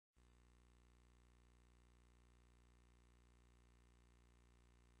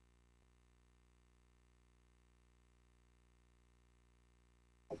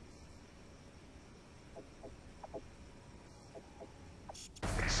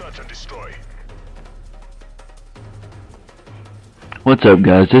Search and destroy. What's up,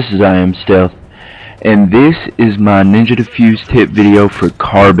 guys? This is I Am Stealth, and this is my Ninja Defuse tip video for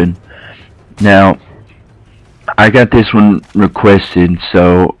Carbon. Now, I got this one requested,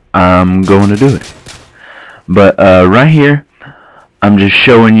 so I'm going to do it. But right here, I'm just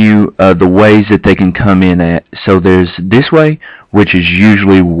showing you the ways that they can come in at. So there's this way, which is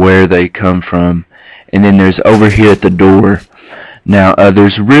usually where they come from, and then there's over here at the door. Now,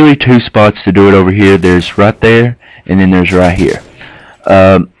 there's really two spots to do it over here. There's right there, and then there's right here.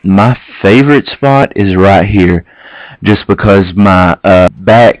 My favorite spot is right here, just because my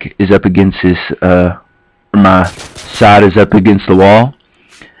back is up against this, my side is up against the wall,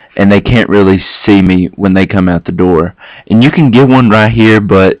 and they can't really see me when they come out the door. And you can get one right here,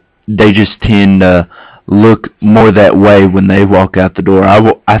 but they just tend to look more that way when they walk out the door.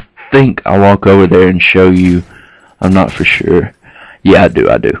 I think I'll walk over there and show you. I'm not for sure. Yeah, I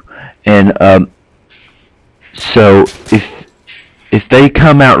do. And so if they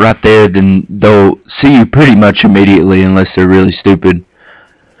come out right there, then they'll see you pretty much immediately, unless they're really stupid.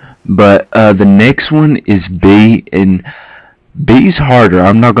 But the next one is B, and B's harder,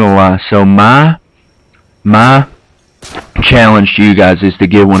 I'm not gonna lie. So my challenge to you guys is to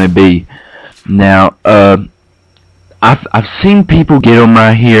get one at B. Now, I've seen people get them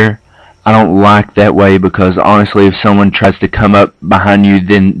right here. I don't like that way, because honestly, if someone tries to come up behind you,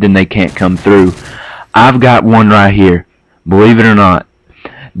 then they can't come through. I've got one right here. Believe it or not,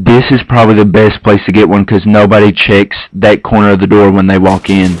 this is probably the best place to get one, because nobody checks that corner of the door when they walk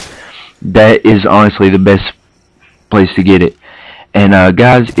in. That is honestly the best place to get it. And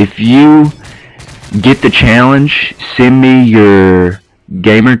guys, if you get the challenge, send me your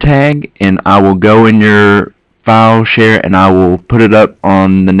gamer tag, and I will go in your file share and I will put it up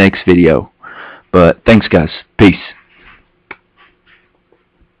on the next video. But thanks, guys. Peace.